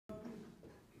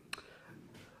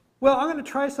Well, I'm going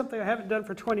to try something I haven't done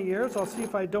for 20 years. I'll see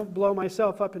if I don't blow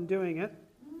myself up in doing it.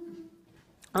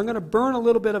 I'm going to burn a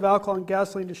little bit of alcohol and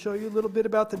gasoline to show you a little bit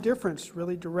about the difference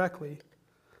really directly.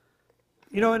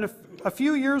 You know, a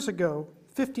few years ago,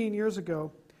 15 years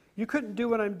ago, you couldn't do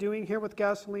what I'm doing here with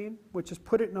gasoline, which is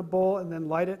put it in a bowl and then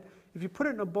light it. If you put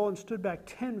it in a bowl and stood back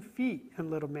 10 feet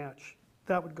and lit a match,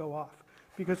 that would go off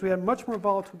because we had much more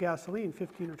volatile gasoline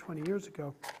 15 or 20 years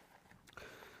ago.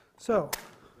 So,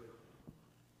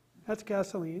 that's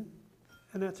gasoline,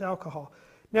 and that's alcohol.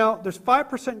 Now, there's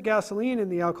 5% gasoline in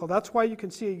the alcohol. That's why you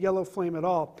can see a yellow flame at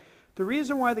all. The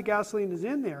reason why the gasoline is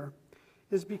in there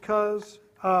is because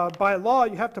by law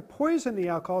you have to poison the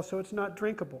alcohol so it's not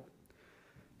drinkable.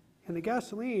 And the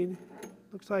gasoline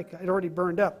looks like it already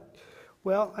burned up.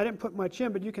 Well, I didn't put much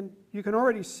in, but you can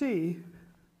already see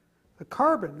the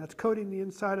carbon that's coating the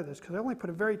inside of this because I only put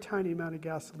a very tiny amount of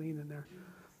gasoline in there.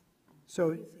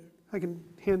 So I can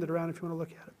hand it around if you want to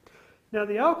look at it. Now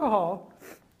the alcohol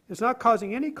is not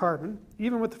causing any carbon,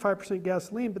 even with the 5%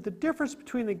 gasoline, but the difference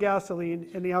between the gasoline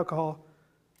and the alcohol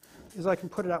is I can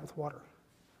put it out with water.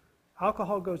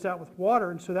 Alcohol goes out with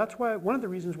water, and so that's why one of the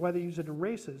reasons why they use it in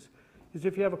races is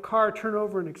if you have a car turn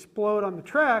over and explode on the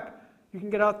track, you can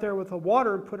get out there with the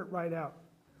water and put it right out.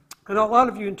 And a lot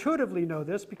of you intuitively know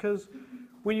this because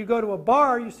when you go to a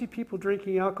bar, you see people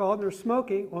drinking alcohol and they're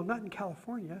smoking, well, not in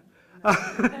California,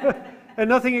 and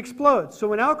nothing explodes. So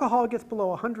when alcohol gets below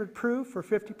 100 proof or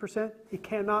 50%, it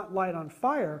cannot light on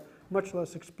fire, much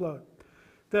less explode.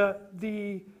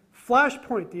 The flash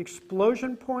point, the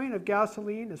explosion point of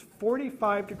gasoline is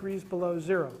 45 degrees below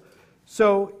zero.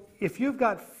 So if you've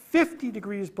got 50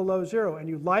 degrees below zero and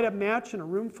you light a match in a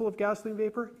room full of gasoline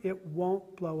vapor, it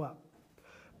won't blow up.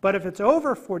 But if it's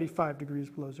over 45 degrees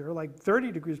below zero, like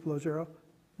 30 degrees below zero,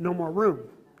 no more room,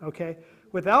 okay?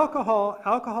 With alcohol,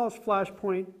 alcohol's flash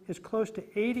point is close to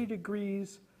 80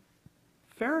 degrees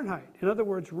Fahrenheit. In other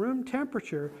words, room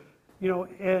temperature, you know,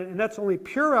 and that's only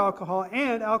pure alcohol,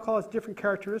 and alcohol has different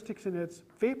characteristics in its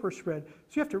vapor spread, so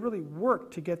you have to really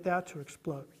work to get that to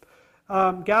explode.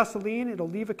 Gasoline, it'll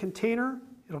leave a container,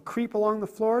 it'll creep along the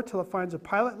floor till it finds a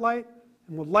pilot light,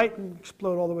 and will light and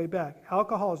explode all the way back.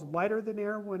 Alcohol is lighter than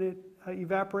air when it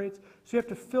evaporates, so you have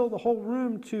to fill the whole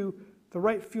room to the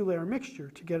right fuel-air mixture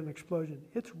to get an explosion.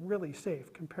 It's really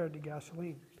safe compared to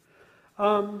gasoline.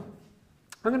 I'm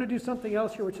going to do something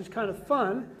else here which is kind of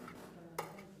fun.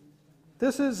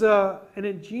 This is an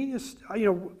ingenious, you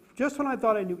know, just when I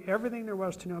thought I knew everything there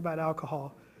was to know about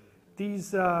alcohol,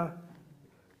 these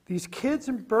kids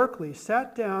in Berkeley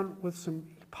sat down with some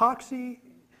epoxy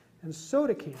and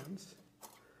soda cans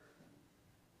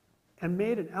and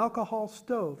made an alcohol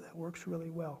stove that works really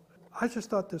well. I just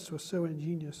thought this was so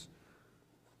ingenious.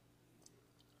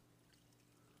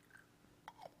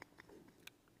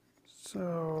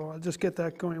 So I'll just get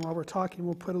that going while we're talking.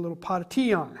 We'll put a little pot of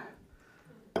tea on.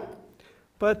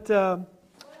 But what else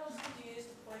did you use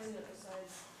to poison it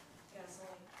besides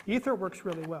gasoline? ether works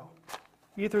really well.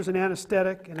 Ether is an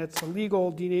anesthetic, and it's a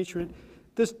legal denaturant.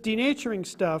 This denaturing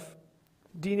stuff,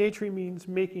 denaturing means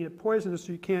making it poisonous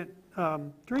so you can't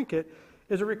drink it,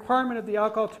 is a requirement of the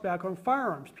alcohol, tobacco, and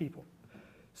firearms people.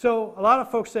 So a lot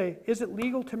of folks say, is it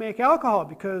legal to make alcohol?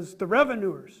 Because the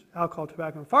revenuers, alcohol,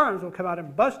 tobacco, and firearms, will come out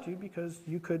and bust you because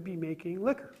you could be making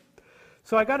liquor.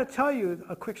 So I got to tell you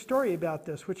a quick story about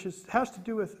this, which has to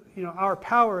do with, you know, our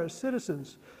power as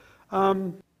citizens.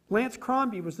 Lance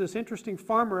Crombie was this interesting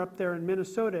farmer up there in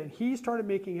Minnesota, and he started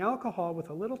making alcohol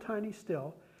with a little tiny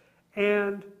still,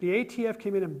 and the ATF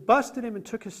came in and busted him and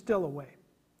took his still away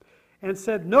and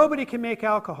said, nobody can make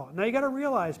alcohol. Now you got to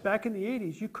realize, back in the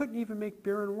 80s, you couldn't even make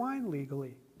beer and wine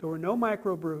legally. There were no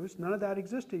microbrews, none of that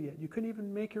existed yet. You couldn't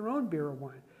even make your own beer or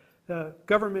wine. The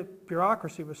government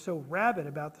bureaucracy was so rabid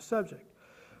about the subject.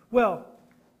 Well,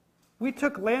 we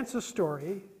took Lance's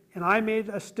story, and I made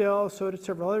a still, so did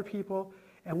several other people,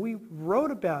 and we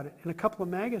wrote about it in a couple of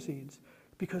magazines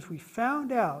because we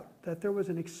found out that there was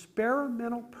an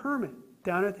experimental permit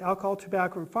down at Alcohol,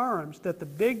 Tobacco, and Firearms that the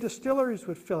big distilleries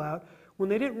would fill out when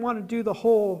they didn't want to do the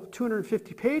whole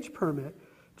 250-page permit,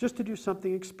 just to do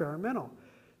something experimental.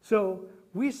 So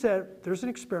we said, there's an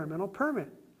experimental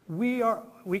permit. We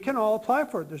can all apply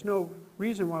for it. There's no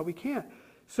reason why we can't.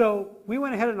 So we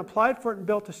went ahead and applied for it and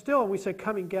built a still, and we said,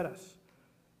 come and get us.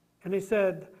 And they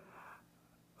said,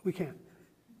 we can't.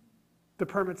 The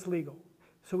permit's legal.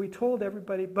 So we told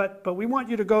everybody, but we want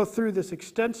you to go through this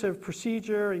extensive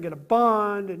procedure and get a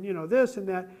bond and, you know, this and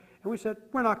that. And we said,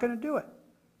 we're not going to do it.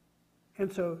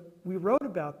 And so we wrote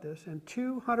about this, and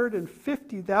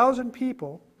 250,000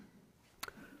 people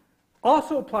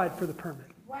also applied for the permit.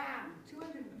 Wow,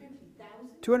 250,000?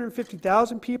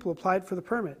 250,000 people applied for the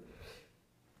permit.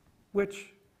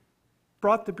 which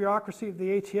brought the bureaucracy of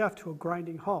the ATF to a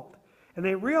grinding halt. And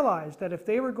they realized that if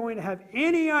they were going to have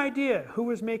any idea who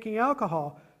was making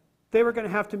alcohol, they were going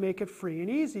to have to make it free and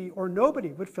easy, or nobody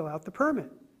would fill out the permit.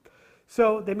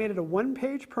 So they made it a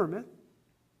one-page permit.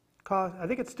 I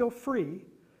think it's still free,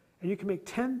 and you can make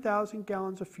 10,000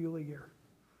 gallons of fuel a year.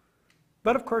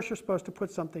 But of course, you're supposed to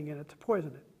put something in it to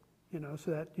poison it,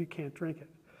 so that you can't drink it.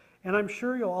 And I'm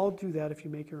sure you'll all do that if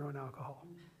you make your own alcohol.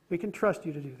 We can trust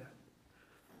you to do that.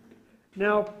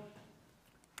 Now,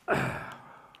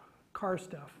 car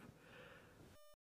stuff.